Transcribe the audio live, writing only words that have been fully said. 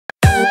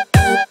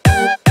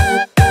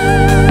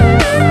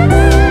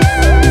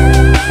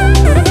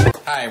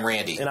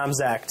I'm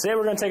Zach. Today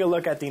we're going to take a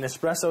look at the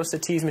Nespresso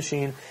Citiz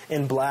machine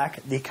in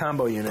black, the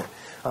combo unit.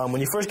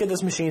 When you first get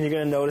this machine, you're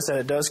going to notice that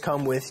it does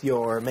come with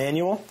your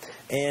manual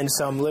and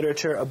some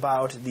literature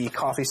about the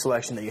coffee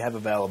selection that you have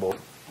available.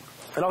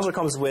 It also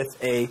comes with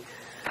a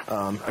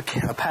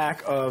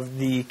pack of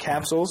the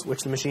capsules,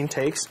 which the machine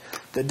takes.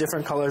 The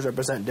different colors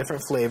represent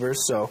different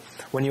flavors, so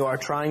when you are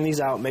trying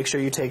these out, make sure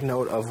you take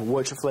note of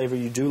which flavor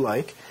you do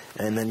like,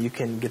 and then you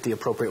can get the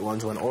appropriate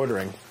ones when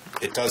ordering.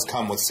 It does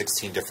come with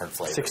 16 different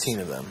flavors. 16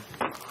 of them.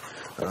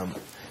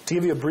 To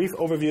give you a brief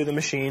overview of the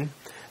machine,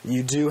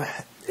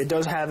 it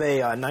does have a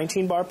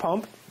 19-bar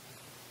pump,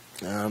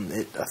 a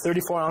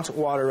 34-ounce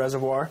water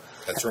reservoir.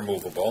 That's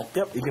removable.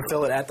 Yep, you can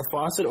fill it at the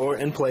faucet or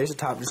in place. The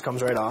top just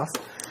comes right off.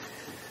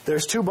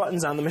 There's two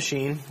buttons on the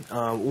machine.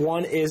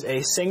 One is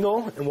a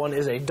single and one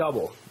is a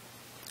double.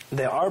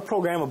 They are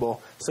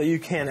programmable, so you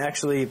can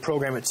actually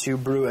program it to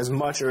brew as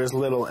much or as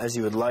little as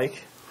you would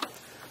like.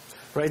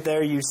 Right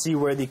there you see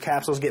where the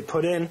capsules get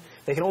put in.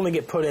 They can only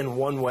get put in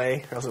one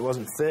way or else it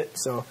wasn't fit,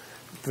 so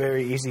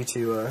very easy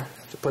to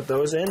put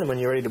those in. And when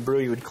you're ready to brew,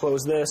 you would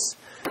close this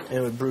and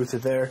it would brew through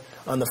there.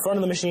 On the front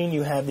of the machine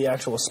you have the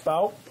actual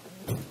spout.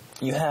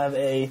 You have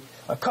a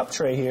cup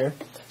tray here,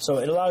 so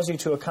it allows you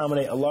to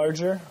accommodate a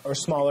larger or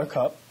smaller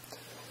cup.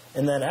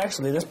 And then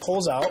actually this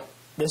pulls out.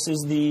 This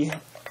is the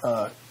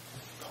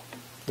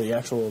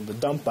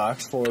dump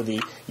box for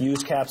the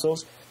used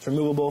capsules. It's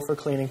removable for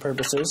cleaning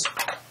purposes.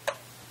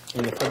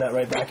 You can put that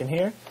right back in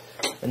here,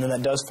 and then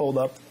that does fold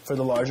up for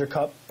the larger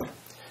cup.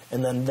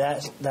 And then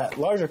that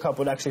larger cup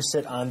would actually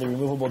sit on the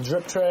removable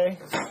drip tray,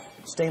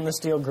 stainless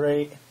steel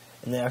grate,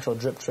 and the actual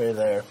drip tray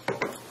there.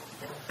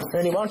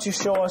 Randy, why don't you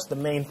show us the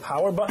main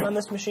power button on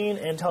this machine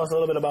and tell us a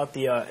little bit about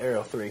the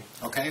Aero 3.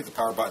 Okay, the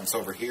power button's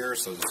over here,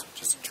 so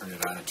just turn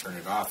it on and turn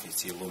it off. You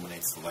see it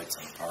illuminates the lights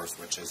on the power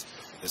switches.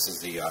 This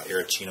is the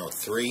Aero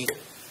 3. It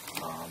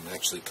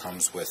actually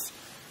comes with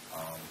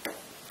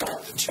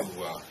the two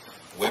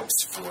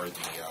whips for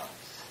the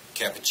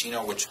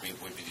cappuccino, which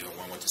would be the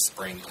one with the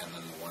spring, and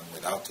then the one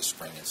without the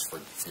spring is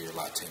for your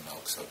latte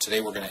milk. So today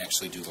we're going to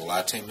actually do the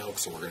latte milk,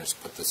 so we're going to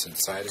put this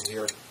inside of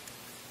here.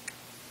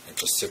 It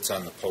just sits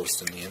on the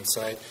post on the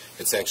inside.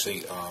 It's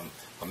actually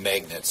a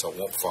magnet, so it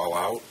won't fall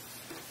out.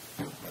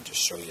 I'll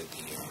just show you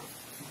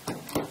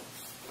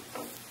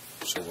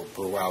so we'll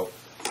brew out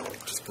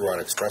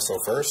espresso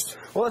first.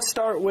 Well, let's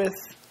start with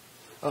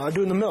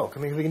doing the milk. I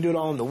mean, we can do it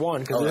all into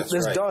one, because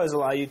this does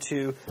allow you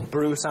to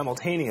brew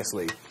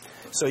simultaneously.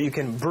 So you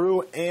can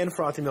brew and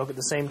froth your milk at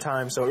the same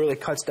time, so it really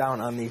cuts down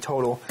on the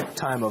total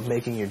time of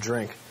making your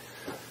drink.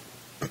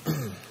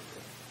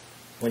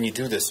 When you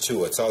do this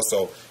too, it's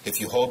also, if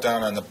you hold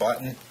down on the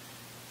button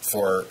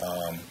for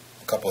a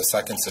couple of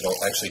seconds, it'll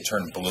actually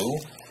turn blue,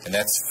 and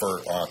that's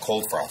for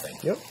cold frothing.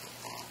 Yep.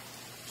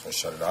 So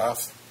shut it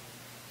off.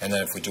 And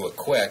then if we do it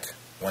quick,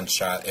 one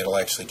shot, it'll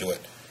actually do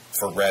it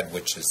for red,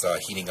 which is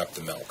heating up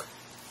the milk.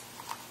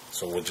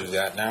 So we'll do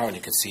that now, and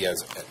you can see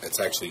as it's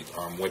actually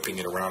whipping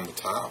it around the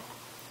top.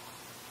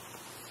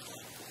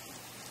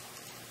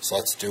 So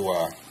let's do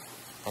a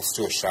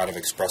shot of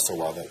espresso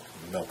while the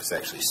milk is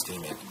actually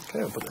steaming. Okay,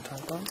 we'll put the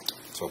top on.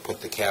 So we'll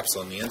put the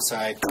capsule on the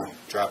inside,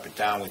 drop it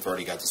down. We've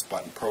already got this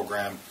button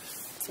programmed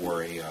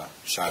for a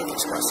shot of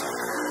espresso.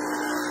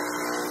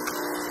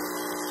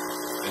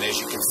 And as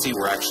you can see,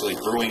 we're actually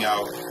brewing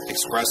out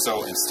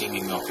espresso and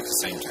steaming milk at the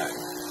same time.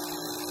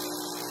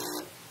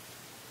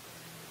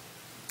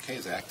 Okay,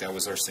 Zach, that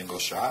was our single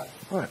shot.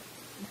 All right.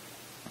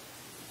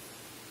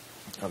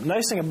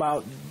 Nice thing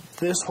about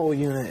this whole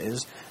unit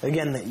is,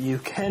 again, that you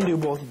can do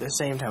both at the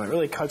same time. It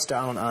really cuts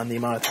down on the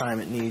amount of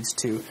time it needs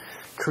to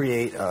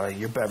create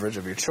your beverage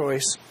of your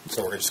choice.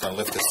 So we're just going to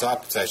lift this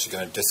up. It's actually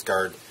going to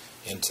discard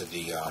into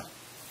the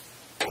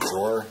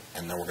drawer,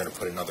 and then we're going to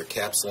put another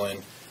capsule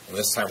in. And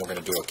this time we're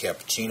going to do a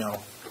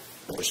cappuccino.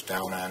 Push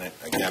down on it.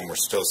 Again, we're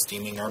still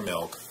steaming our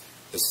milk.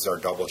 This is our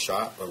double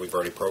shot that we've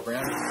already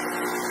programmed.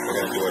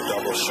 We're going to do a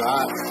double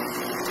shot.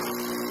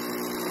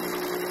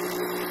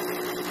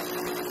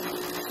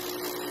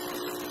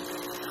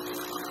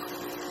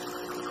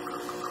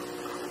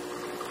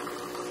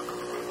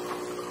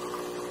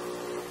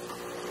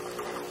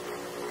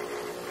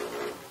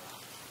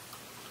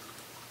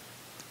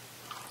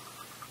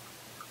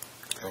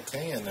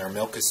 Okay, and our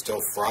milk is still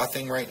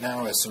frothing right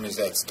now. As soon as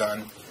that's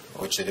done,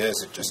 which it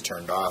is, it just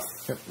turned off.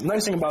 The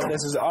nice thing about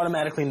this is it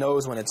automatically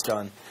knows when it's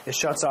done. It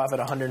shuts off at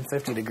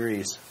 150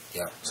 degrees.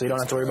 Yeah. So you don't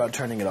have to worry about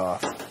turning it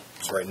off.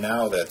 So right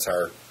now, that's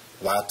our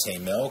latte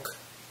milk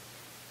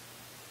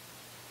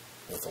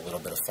with a little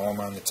bit of foam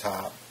on the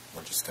top.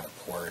 We're just going to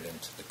pour it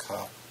into the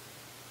cup.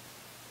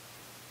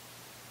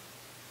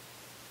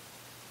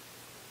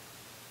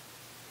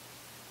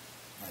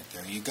 Right,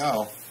 there you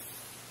go.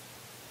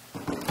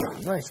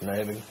 Nice. Now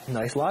you have a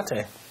nice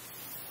latte.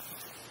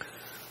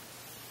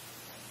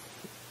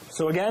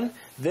 So again,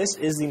 this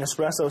is the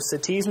Nespresso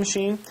Citiz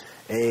machine,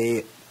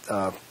 a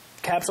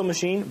capsule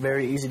machine,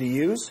 very easy to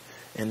use,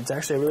 and it's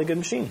actually a really good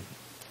machine.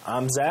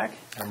 I'm Zach.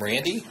 I'm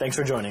Randy. Thanks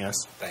for joining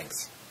us.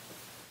 Thanks.